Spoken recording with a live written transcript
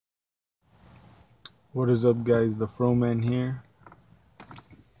What is up, guys? The Froman here.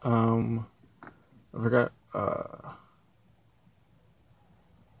 I forgot. I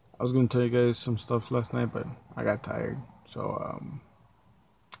was gonna tell you guys some stuff last night, but I got tired. So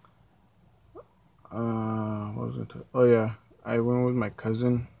what was I gonna tell? Oh yeah, I went with my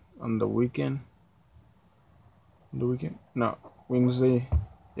cousin on the weekend. No, Wednesday.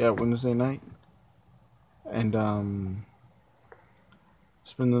 Yeah, Wednesday night, and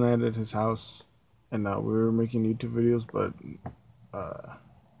spent the night at his house. And we were making YouTube videos, but uh,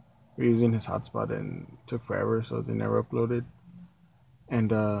 we were using his hotspot and it took forever, so they never uploaded. And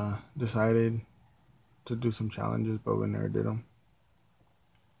decided to do some challenges, but we never did them.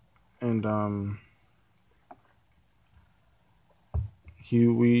 And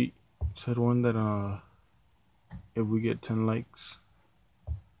we said one that if we get 10 likes,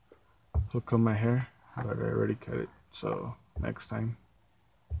 he'll cut my hair, but I already cut it, so next time.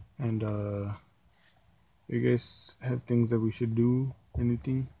 And you guys have things that we should do,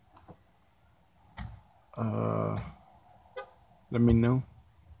 anything, uh, let me know.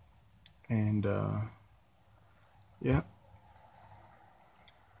 And yeah,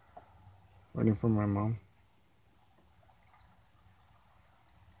 waiting for my mom.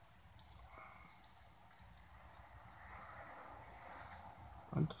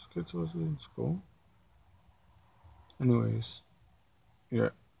 Aren't those kids supposed to be in school? Anyways, yeah,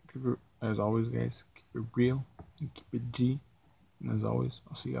 keep it, as always, guys, keep it real and keep it G. And as always,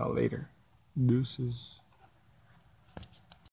 I'll see y'all later. Deuces.